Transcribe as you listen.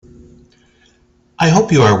I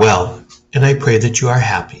hope you are well, and I pray that you are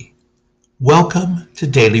happy. Welcome to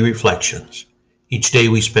Daily Reflections. Each day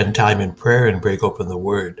we spend time in prayer and break open the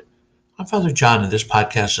Word. I'm Father John, and this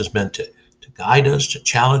podcast is meant to guide us, to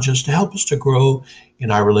challenge us, to help us to grow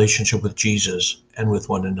in our relationship with Jesus and with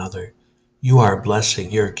one another. You are a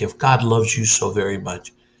blessing. You're a gift. God loves you so very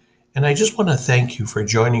much. And I just want to thank you for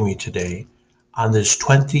joining me today on this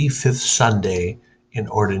 25th Sunday in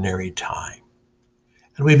Ordinary Time.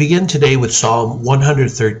 And we begin today with Psalm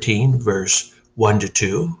 113, verse 1 to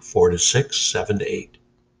 2, 4 to 6, 7 to 8.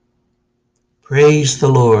 Praise the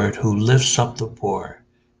Lord who lifts up the poor.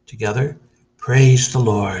 Together, praise the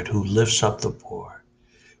Lord who lifts up the poor.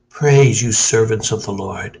 Praise you, servants of the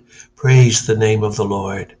Lord. Praise the name of the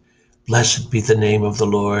Lord. Blessed be the name of the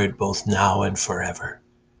Lord, both now and forever.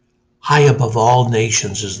 High above all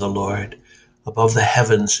nations is the Lord. Above the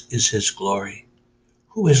heavens is his glory.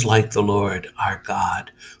 Who is like the Lord our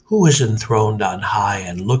God, who is enthroned on high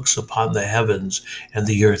and looks upon the heavens and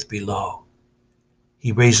the earth below?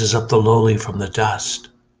 He raises up the lowly from the dust.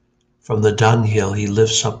 From the dunghill he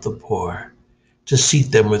lifts up the poor, to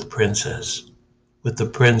seat them with the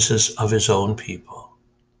princes of his own people.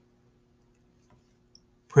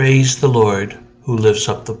 Praise the Lord who lifts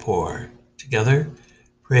up the poor. Together,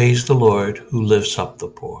 praise the Lord who lifts up the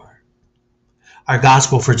poor. Our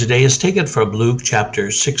gospel for today is taken from Luke chapter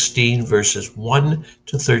 16, verses 1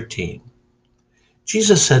 to 13.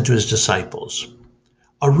 Jesus said to his disciples,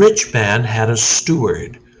 "A rich man had a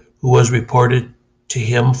steward who was reported to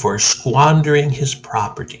him for squandering his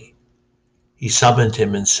property. He summoned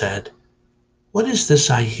him and said, 'What is this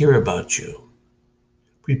I hear about you?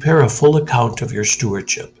 Prepare a full account of your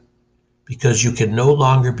stewardship, because you can no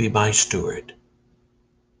longer be my steward.'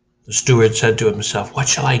 The steward said to himself, 'What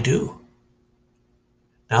shall I do?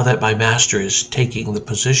 Now that my master is taking the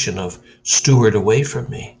position of steward away from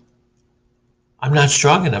me, I'm not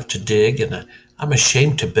strong enough to dig, and I'm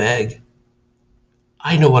ashamed to beg.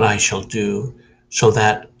 I know what I shall do, so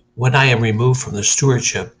that when I am removed from the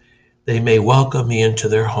stewardship, they may welcome me into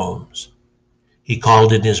their homes.' He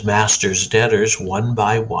called in his master's debtors one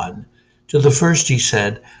by one. To the first he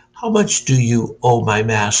said, 'How much do you owe my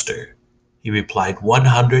master?' He replied,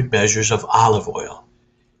 100 measures of olive oil.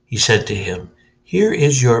 He said to him, 'Here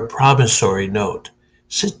is your promissory note.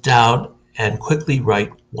 Sit down and quickly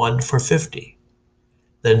write one for 50.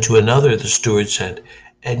 Then to another the steward said,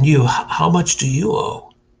 'And you, how much do you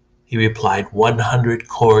owe?' He replied, 100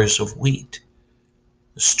 cores of wheat.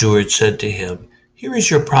 The steward said to him, 'Here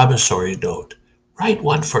is your promissory note. Write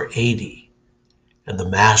one for 80. And the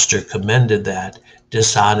master commended that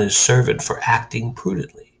dishonest servant for acting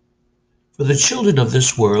prudently. For the children of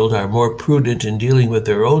this world are more prudent in dealing with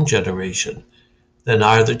their own generation than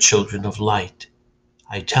are the children of light.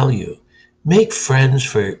 I tell you, make friends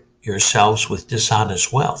for yourselves with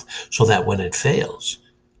dishonest wealth, so that when it fails,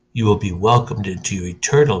 you will be welcomed into your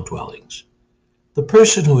eternal dwellings. The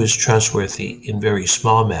person who is trustworthy in very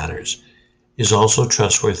small matters is also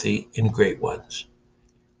trustworthy in great ones.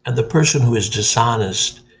 And the person who is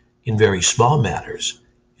dishonest in very small matters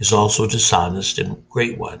is also dishonest in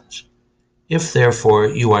great ones. If therefore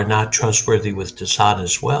you are not trustworthy with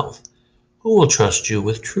dishonest wealth, who will trust you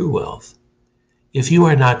with true wealth? If you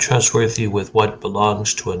are not trustworthy with what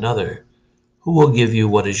belongs to another, who will give you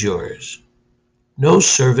what is yours? No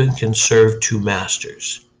servant can serve two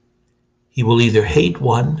masters. He will either hate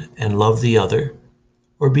one and love the other,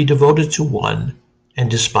 or be devoted to one and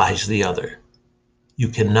despise the other. You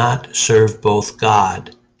cannot serve both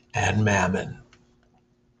God and mammon."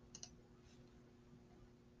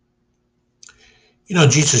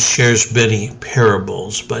 Jesus shares many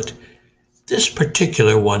parables, but this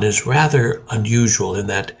particular one is rather unusual in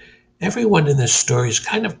that everyone in this story is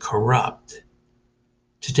kind of corrupt.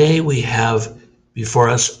 Today we have before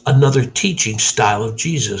us another teaching style of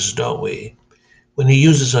Jesus, don't we? When he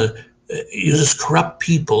uses corrupt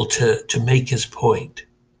people to make his point.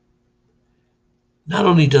 Not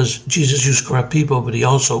only does Jesus use corrupt people, but he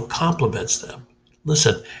also compliments them.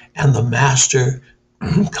 Listen, and the master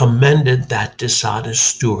commended that dishonest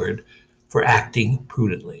steward for acting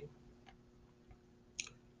prudently.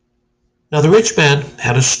 Now the rich man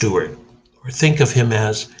had a steward, or think of him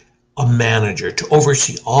as a manager, to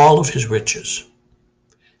oversee all of his riches.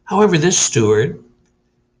 However, this steward,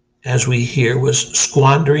 as we hear, was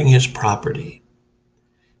squandering his property.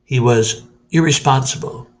 He was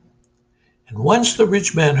irresponsible. And once the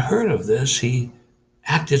rich man heard of this, he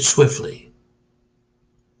acted swiftly.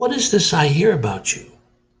 "What is this I hear about you?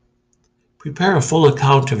 Prepare a full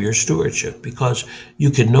account of your stewardship, because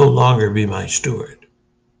you can no longer be my steward."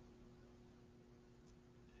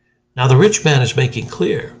 Now the rich man is making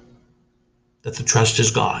clear that the trust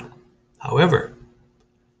is gone. However,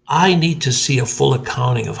 I need to see a full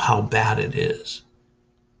accounting of how bad it is.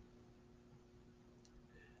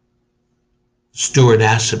 The steward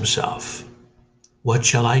asks himself, what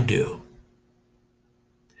shall I do?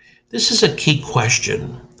 This is a key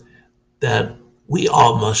question that we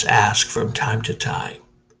all must ask from time to time.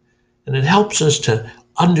 And it helps us to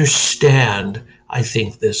understand, I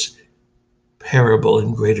think, this parable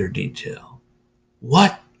in greater detail.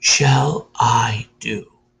 What shall I do?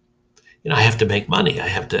 I have to make money. I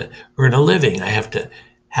have to earn a living. I have to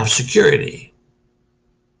have security.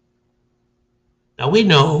 Now we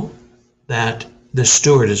know that the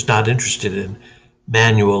steward is not interested in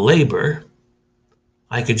manual labor.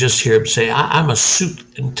 I could just hear him say, I'm a suit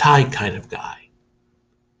and tie kind of guy.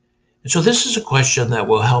 And so this is a question that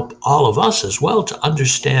will help all of us as well to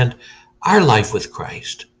understand our life with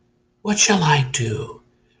Christ. What shall I do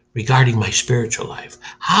regarding my spiritual life?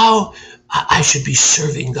 How I should be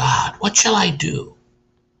serving God? What shall I do?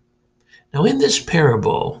 Now in this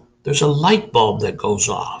parable, there's a light bulb that goes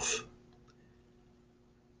off.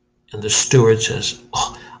 And the steward says,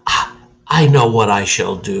 I know what I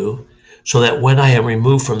shall do, so that when I am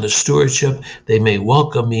removed from the stewardship, they may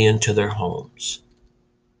welcome me into their homes.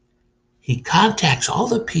 He contacts all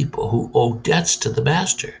the people who owe debts to the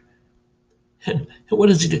master. And what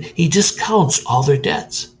does he do? He discounts all their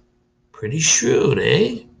debts. Pretty shrewd,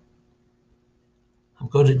 eh? I'm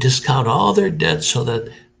going to discount all their debts so that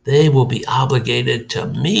they will be obligated to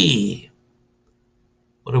me.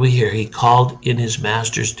 What do we hear? He called in his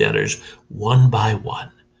master's debtors one by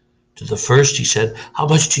one. To the first he said, how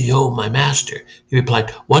much do you owe my master? He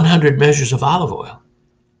replied, 100 measures of olive oil.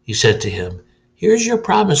 He said to him, here's your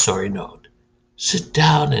promissory note. Sit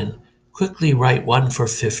down and quickly write one for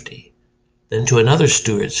 50. Then to another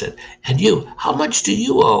steward said, and you, how much do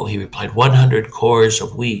you owe? He replied, 100 cores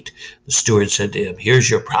of wheat. The steward said to him, here's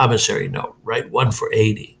your promissory note. Write one for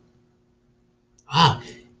 80. Wow,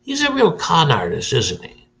 he's a real con artist, isn't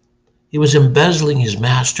he? He was embezzling his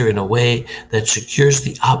master in a way that secures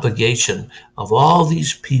the obligation of all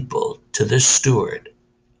these people to this steward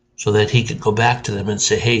so that he could go back to them and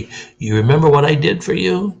say, hey, you remember what I did for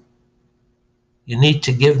you? You need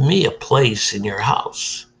to give me a place in your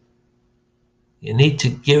house. You need to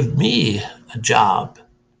give me a job.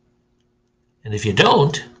 And if you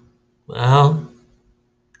don't, well,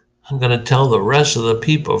 I'm going to tell the rest of the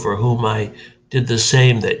people for whom I did the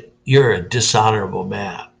same that you're a dishonorable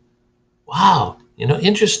man. Wow,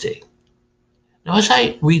 interesting. Now, as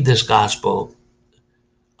I read this gospel,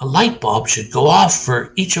 a light bulb should go off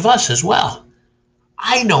for each of us as well.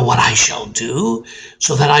 I know what I shall do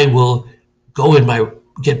so that I will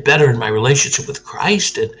get better in my relationship with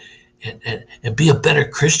Christ and be a better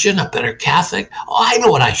Christian, a better Catholic. Oh, I know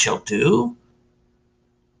what I shall do.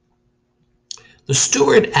 The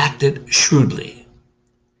steward acted shrewdly.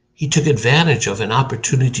 He took advantage of an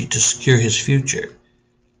opportunity to secure his future.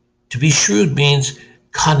 To be shrewd means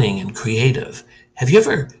cunning and creative. Have you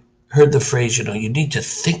ever heard the phrase, you need to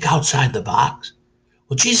think outside the box?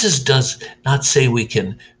 Well, Jesus does not say we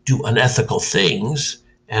can do unethical things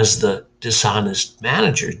as the dishonest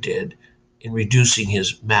manager did in reducing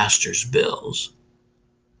his master's bills.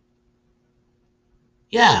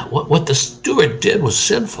 Yeah, what the steward did was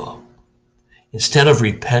sinful. Instead of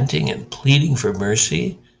repenting and pleading for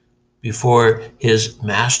mercy before his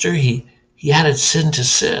master, he added sin to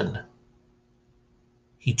sin.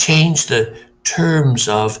 He changed the terms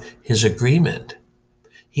of his agreement.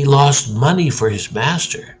 He lost money for his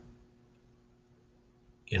master.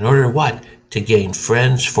 In order what? To gain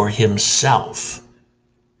friends for himself.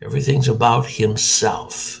 Everything's about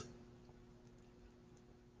himself.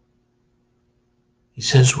 He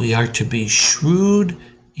says we are to be shrewd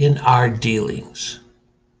in our dealings.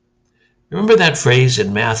 Remember that phrase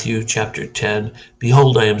in Matthew chapter 10,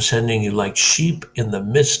 behold, I am sending you like sheep in the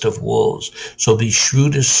midst of wolves, so be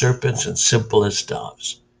shrewd as serpents and simple as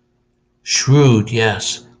doves. Shrewd,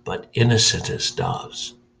 yes, but innocent as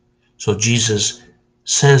doves. So Jesus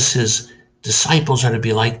says his disciples are to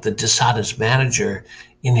be like the dishonest manager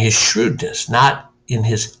in his shrewdness, not in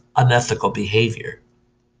his unethical behavior.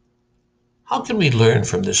 How can we learn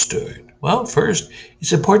from the steward? Well, first,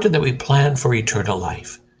 it's important that we plan for eternal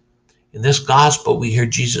life. In this gospel, we hear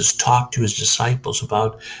Jesus talk to his disciples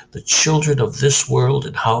about the children of this world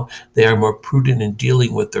and how they are more prudent in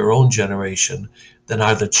dealing with their own generation than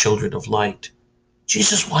are the children of light.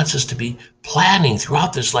 Jesus wants us to be planning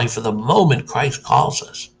throughout this life for the moment Christ calls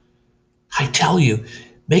us. I tell you,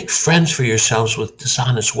 make friends for yourselves with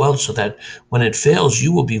dishonest wealth so that when it fails,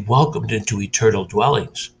 you will be welcomed into eternal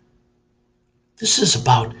dwellings. This is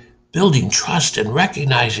about building trust and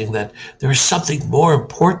recognizing that there is something more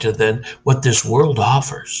important than what this world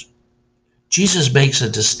offers. Jesus makes a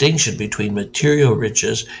distinction between material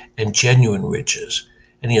riches and genuine riches,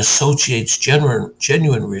 and he associates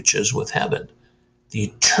genuine riches with heaven, the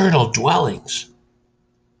eternal dwellings.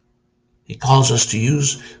 He calls us to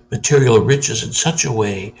use material riches in such a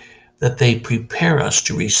way that they prepare us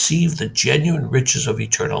to receive the genuine riches of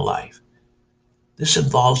eternal life. This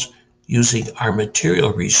involves using our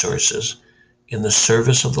material resources in the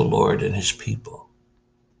service of the Lord and his people.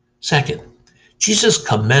 Second, Jesus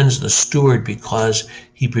commends the steward because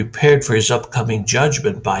he prepared for his upcoming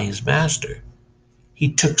judgment by his master.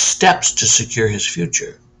 He took steps to secure his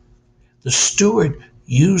future. The steward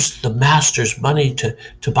used the master's money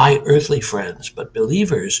to buy earthly friends, but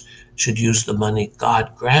believers should use the money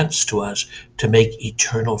God grants to us to make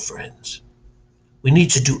eternal friends. We need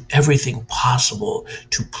to do everything possible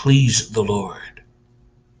to please the Lord.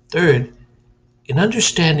 Third, in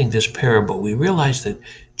understanding this parable, we realize that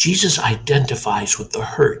Jesus identifies with the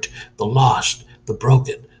hurt, the lost, the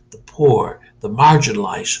broken, the poor, the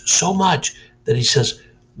marginalized so much that he says,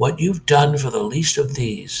 "What you've done for the least of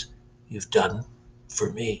these, you've done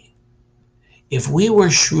for me." If we were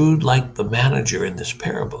shrewd like the manager in this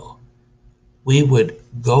parable, we would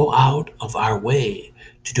go out of our way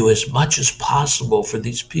to do as much as possible for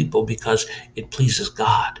these people because it pleases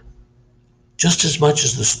God. Just as much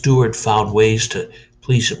as the steward found ways to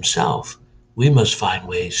please himself, we must find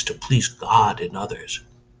ways to please God and others.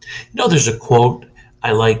 There's a quote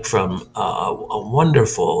I like from a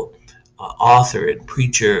wonderful author and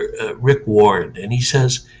preacher, Rick Warren, and he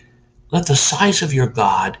says, "Let the size of your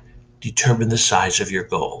God determine the size of your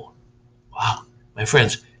goal." Wow, my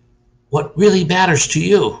friends, what really matters to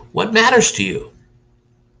you? What matters to you?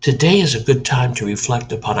 Today is a good time to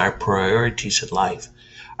reflect upon our priorities in life.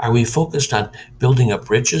 Are we focused on building up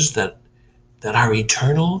riches that are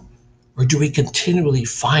eternal? Or do we continually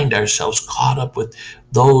find ourselves caught up with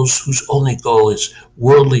those whose only goal is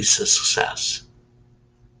worldly success,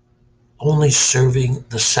 only serving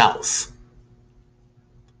the self?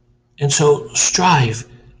 And so strive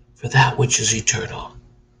for that which is eternal.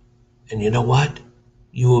 And you know what?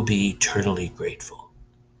 You will be eternally grateful.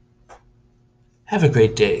 Have a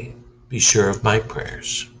great day. Be sure of my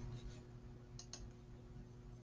prayers.